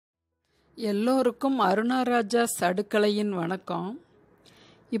எல்லோருக்கும் அருணாராஜா சடுக்கலையின் வணக்கம்.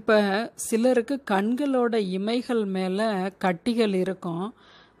 இப்போ சிலருக்கு கண்களோட இமைகள் மேலே கட்டிகள் இருக்கும்.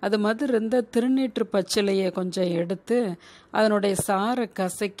 அது மாதிரி இருந்த திருநீற்று பச்சிலையை கொஞ்சம் எடுத்து அதனுடைய சாரை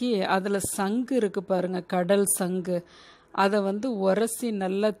கசக்கி அதில் சங்கு இருக்குது பாருங்கள், கடல் சங்கு, அதை உரசி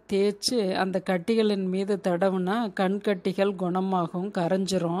நல்லா தேய்ச்சி அந்த கட்டிகளின் மீது தடவுனா கண்கட்டிகள் குணமாகும்,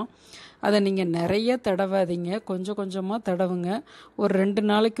 கரைஞ்சிரும். அதை நீங்கள் நிறைய தடவாதீங்க, கொஞ்சம் கொஞ்சமாக தடவுங்க. ஒரு 2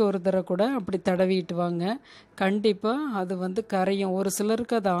 நாளைக்கு ஒரு தடவை கூட அப்படி தடவிட்டு வாங்க. கண்டிப்பாக அது கரையும். ஒரு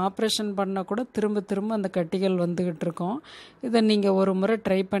சிலருக்கு அதை ஆப்ரேஷன் பண்ணால் கூட திரும்ப திரும்ப அந்த கட்டிகள் வந்துக்கிட்டு இருக்கும். இதை நீங்கள் ஒரு முறை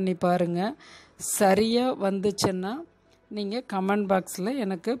ட்ரை பண்ணி பாருங்கள். சரியாக வந்துச்சுன்னா நீங்கள் கமெண்ட் பாக்ஸில்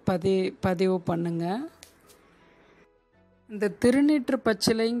எனக்கு பதிவு பண்ணுங்கள். இந்த திருநீற்று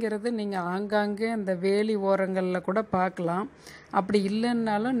பச்சிலைங்கிறது நீங்கள் ஆங்காங்கே அந்த வேலி ஓரங்களில் கூட பார்க்கலாம். அப்படி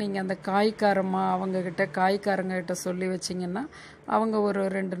இல்லைன்னாலும் நீங்கள் அந்த காய்க்காரங்ககிட்ட சொல்லி வச்சிங்கன்னா அவங்க ஒரு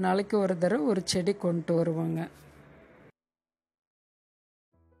 2 நாளைக்கு ஒரு தடவை ஒரு செடி கொண்டு வருவாங்க.